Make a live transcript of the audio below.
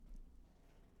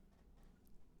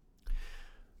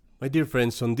My dear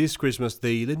friends, on this Christmas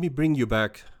Day, let me bring you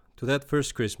back to that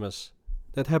first Christmas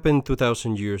that happened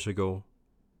 2000 years ago.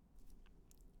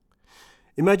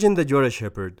 Imagine that you're a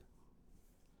shepherd.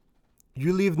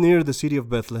 You live near the city of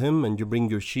Bethlehem and you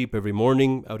bring your sheep every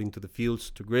morning out into the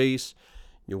fields to graze.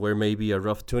 You wear maybe a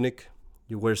rough tunic.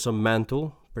 You wear some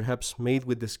mantle, perhaps made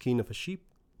with the skin of a sheep.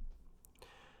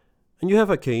 And you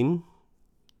have a cane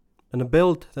and a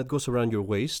belt that goes around your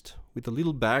waist with a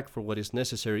little bag for what is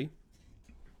necessary.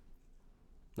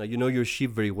 Now you know your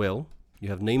sheep very well. You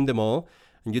have named them all,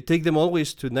 and you take them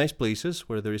always to nice places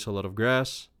where there is a lot of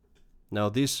grass. Now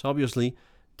this, obviously,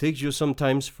 takes you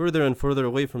sometimes further and further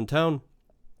away from town.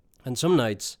 And some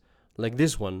nights, like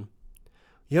this one,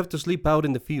 you have to sleep out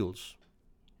in the fields.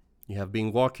 You have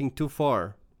been walking too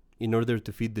far in order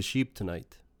to feed the sheep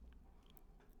tonight.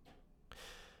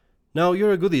 Now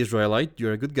you're a good Israelite,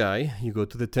 you're a good guy. You go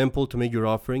to the temple to make your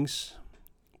offerings,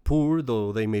 poor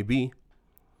though they may be.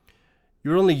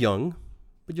 You're only young,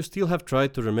 but you still have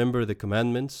tried to remember the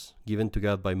commandments given to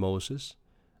God by Moses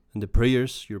and the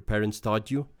prayers your parents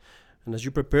taught you. And as you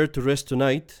prepare to rest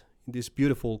tonight, in this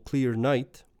beautiful, clear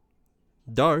night,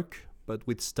 dark but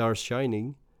with stars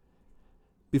shining,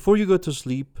 before you go to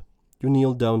sleep, you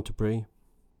kneel down to pray.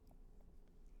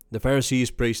 The Pharisees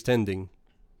pray standing,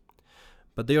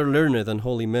 but they are learned and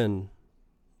holy men.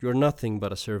 You are nothing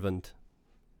but a servant.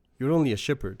 You're only a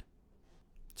shepherd,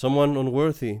 someone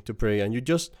unworthy to pray, and you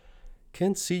just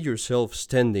can't see yourself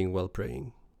standing while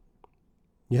praying.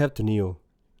 You have to kneel.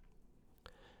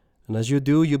 And as you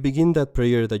do, you begin that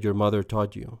prayer that your mother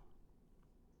taught you.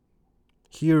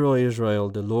 Hear, O Israel,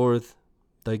 the Lord,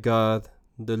 thy God,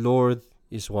 the Lord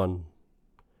is one.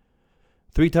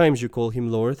 3 times you call him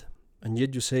Lord, and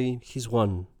yet you say he's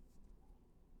one.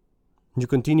 You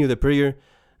continue the prayer,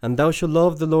 and thou shalt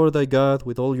love the Lord thy God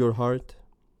with all your heart.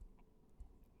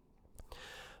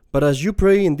 But as you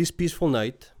pray in this peaceful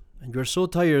night, and you are so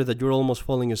tired that you're almost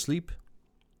falling asleep,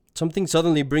 something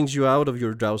suddenly brings you out of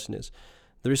your drowsiness.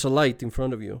 There is a light in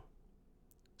front of you.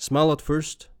 Small at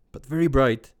first, but very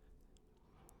bright.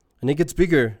 And it gets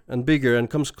bigger and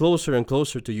comes closer and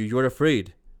closer to you. You're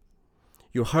afraid.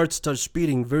 Your heart starts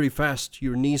beating very fast.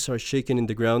 Your knees are shaken in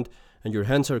the ground, and your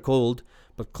hands are cold,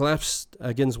 but clasped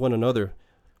against one another.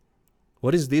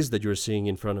 What is this that you're seeing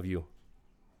in front of you?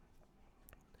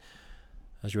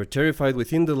 As you are terrified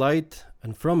within the light,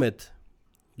 and from it,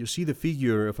 you see the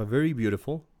figure of a very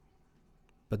beautiful,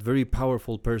 but very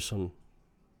powerful person.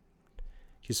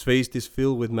 His face is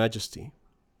filled with majesty.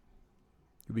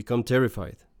 You become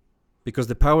terrified, because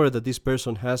the power that this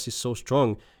person has is so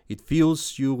strong, it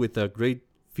fills you with a great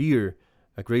fear,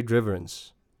 a great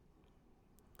reverence.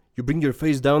 You bring your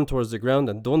face down towards the ground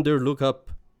and don't dare look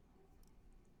up.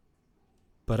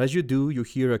 But as you do, you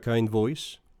hear a kind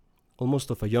voice,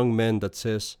 almost of a young man, that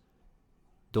says,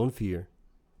 "Don't fear."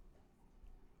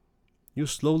 You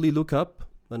slowly look up,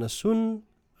 and as soon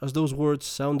as those words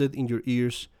sounded in your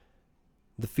ears,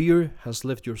 the fear has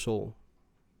left your soul.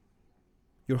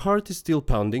 Your heart is still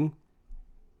pounding,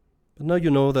 but now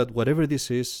you know that whatever this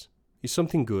is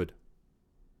something good,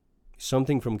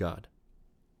 something from God.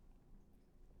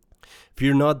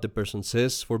 "Fear not," the person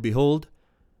says, "for behold,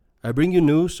 I bring you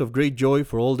news of great joy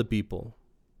for all the people.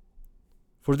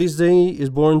 For this day is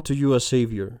born to you a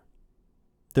Savior,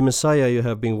 the Messiah you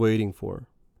have been waiting for,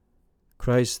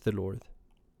 Christ the Lord."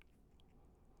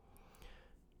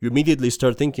 You immediately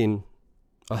start thinking,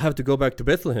 I'll have to go back to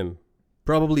Bethlehem,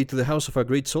 probably to the house of a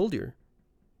great soldier.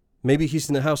 Maybe he's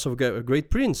in the house of a great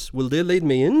prince. Will they let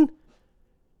me in?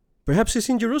 Perhaps he's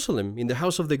in Jerusalem, in the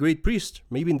house of the great priest,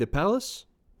 maybe in the palace.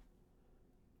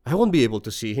 I won't be able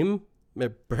to see him.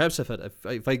 Perhaps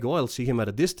if I go, I'll see him at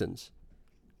a distance.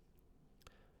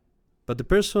 But the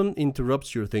person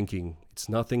interrupts your thinking. It's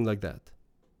nothing like that.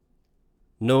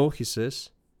 "No," he says,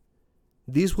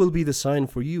 "this will be the sign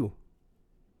for you.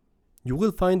 You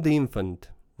will find the infant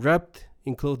wrapped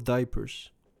in cloth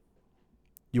diapers.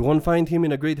 You won't find him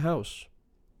in a great house.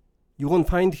 You won't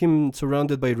find him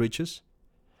surrounded by riches.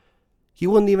 He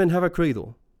won't even have a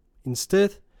cradle.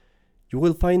 Instead, you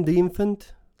will find the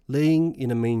infant laying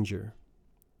in a manger,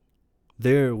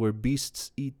 there where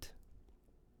beasts eat."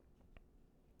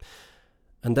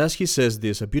 And as he says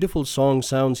this, a beautiful song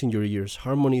sounds in your ears,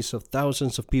 harmonies of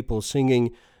thousands of people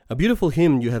singing a beautiful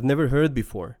hymn you have never heard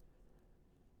before.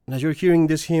 And as you're hearing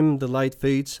this hymn, the light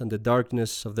fades and the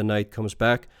darkness of the night comes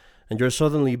back, and you're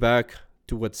suddenly back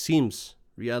to what seems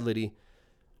reality.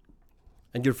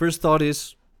 And your first thought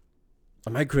is,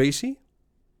 am I crazy?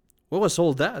 What was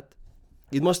all that?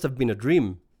 It must have been a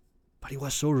dream, but it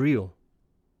was so real.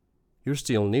 You're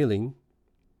still kneeling.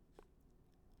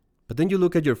 But then you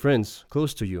look at your friends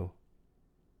close to you.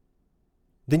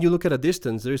 Then you look at a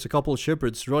distance, there's a couple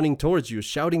shepherds running towards you,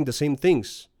 shouting the same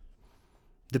things.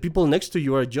 The people next to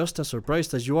you are just as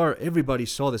surprised as you are. Everybody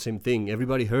saw the same thing.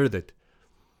 Everybody heard it.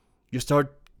 You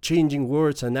start changing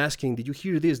words and asking, did you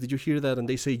hear this? Did you hear that? And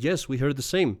they say, yes, we heard the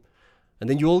same. And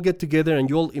then you all get together and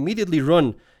you all immediately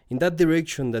run in that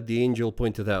direction that the angel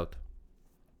pointed out.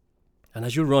 And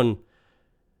as you run,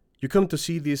 you come to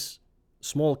see this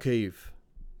small cave,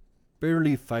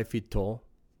 barely 5 feet tall.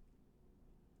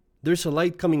 There's a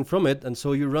light coming from it, and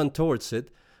so you run towards it.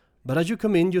 But as you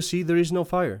come in, you see there is no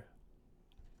fire.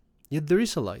 Yet there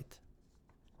is a light.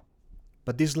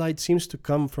 But this light seems to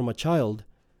come from a child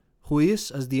who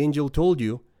is, as the angel told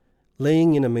you,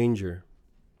 laying in a manger.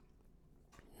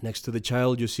 Next to the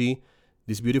child, you see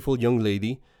this beautiful young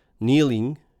lady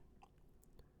kneeling.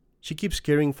 She keeps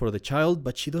caring for the child,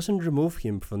 but she doesn't remove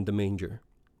him from the manger.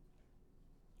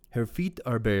 Her feet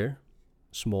are bare,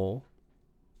 small.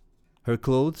 Her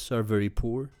clothes are very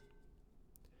poor.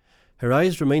 Her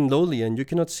eyes remain lowly, and you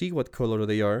cannot see what color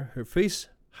they are. Her face,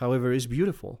 however, is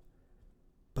beautiful,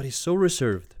 but is so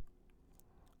reserved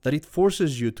that it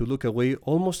forces you to look away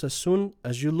almost as soon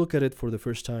as you look at it for the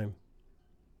first time.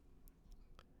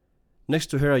 Next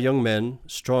to her, a young man,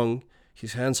 strong.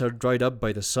 His hands are dried up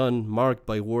by the sun, marked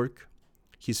by work.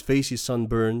 His face is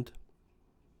sunburned.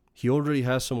 He already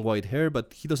has some white hair,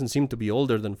 but he doesn't seem to be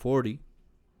older than 40.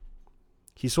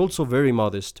 He's also very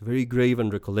modest, very grave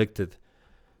and recollected.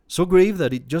 So grave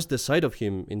that just the sight of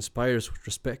him inspires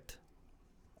respect.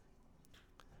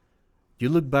 You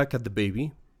look back at the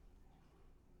baby,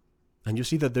 and you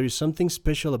see that there is something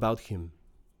special about him.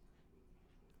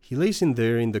 He lays in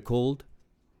there in the cold,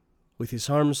 with his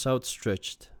arms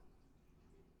outstretched.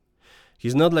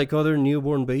 He's not like other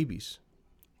newborn babies.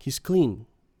 He's clean.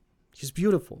 He's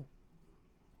beautiful.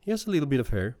 He has a little bit of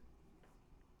hair.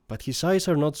 But his eyes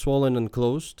are not swollen and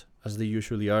closed, as they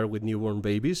usually are with newborn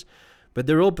babies, but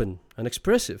they're open and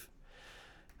expressive.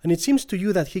 And it seems to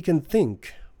you that he can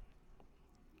think.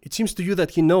 It seems to you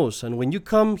that he knows, and when you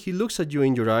come, he looks at you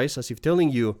in your eyes as if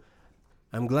telling you,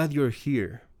 I'm glad you're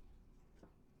here.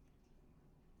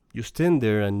 You stand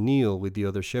there and kneel with the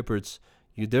other shepherds.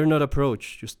 You dare not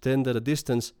approach. You stand at a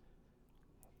distance.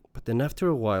 But then after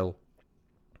a while,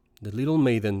 the little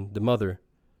maiden, the mother,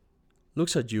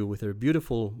 looks at you with her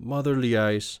beautiful motherly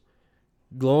eyes,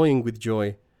 glowing with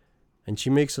joy, and she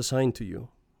makes a sign to you.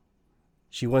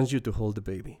 She wants you to hold the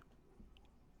baby.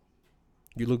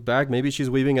 You look back, maybe she's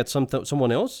waving at someone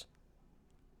else?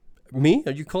 Me?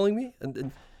 Are you calling me?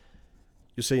 And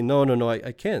you say, no,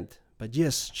 I can't. But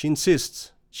yes, she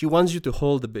insists. She wants you to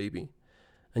hold the baby.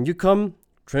 And you come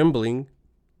trembling,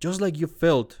 just like you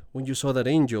felt when you saw that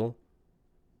angel,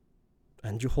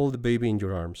 and you hold the baby in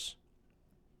your arms.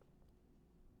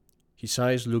 His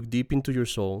eyes look deep into your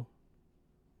soul.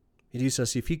 It is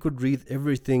as if he could read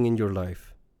everything in your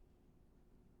life.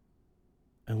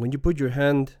 And when you put your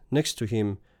hand next to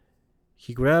him,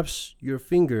 he grabs your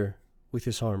finger with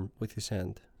his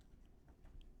hand.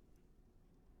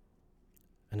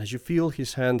 And as you feel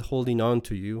his hand holding on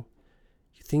to you,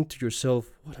 you think to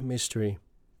yourself, what a mystery.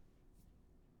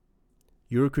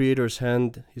 Your Creator's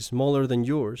hand is smaller than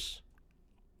yours.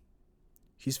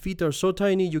 His feet are so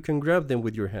tiny you can grab them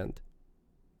with your hand.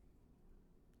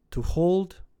 To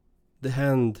hold the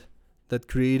hand that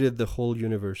created the whole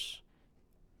universe.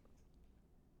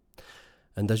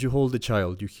 And as you hold the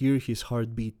child, you hear his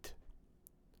heart beat,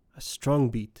 a strong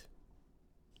beat.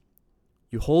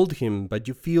 You hold him, but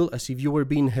you feel as if you were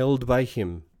being held by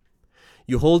him.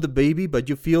 You hold the baby, but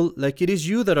you feel like it is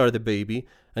you that are the baby,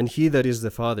 and he that is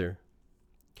the father.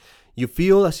 You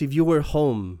feel as if you were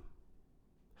home,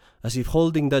 as if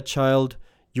holding that child,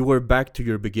 you were back to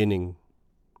your beginning.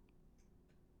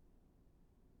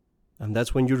 And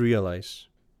that's when you realize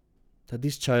that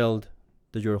this child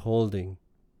that you're holding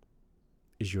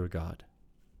is your God.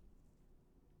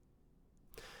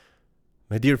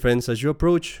 My dear friends, as you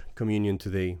approach communion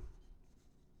today,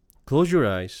 close your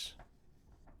eyes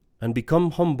and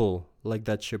become humble like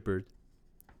that shepherd.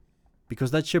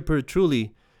 Because that shepherd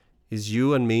truly is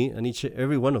you and me and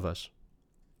every one of us.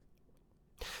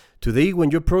 Today,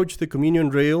 when you approach the communion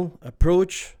rail,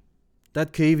 approach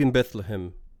that cave in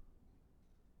Bethlehem.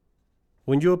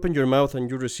 When you open your mouth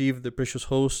and you receive the precious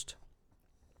host,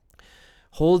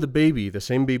 hold the baby, the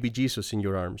same baby Jesus, in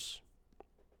your arms.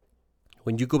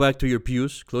 When you go back to your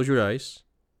pews, close your eyes,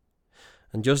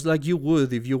 and just like you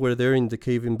would if you were there in the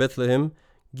cave in Bethlehem,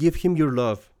 give him your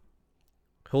love.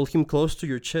 Hold him close to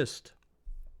your chest.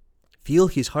 Feel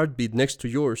his heartbeat next to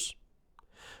yours.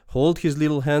 Hold his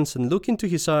little hands and look into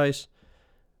his eyes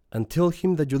and tell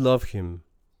him that you love him.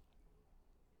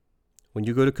 When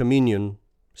you go to communion,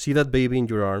 see that baby in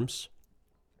your arms.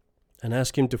 and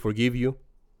ask Him to forgive you.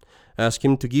 Ask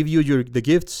Him to give you the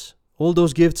gifts, all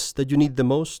those gifts that you need the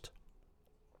most.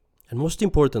 And most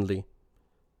importantly,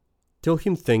 tell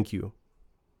Him thank you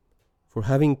for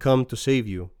having come to save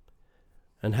you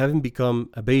and having become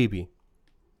a baby,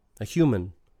 a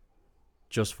human,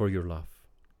 just for your love.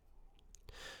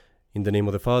 In the name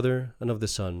of the Father, and of the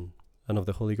Son, and of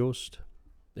the Holy Ghost.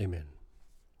 Amen.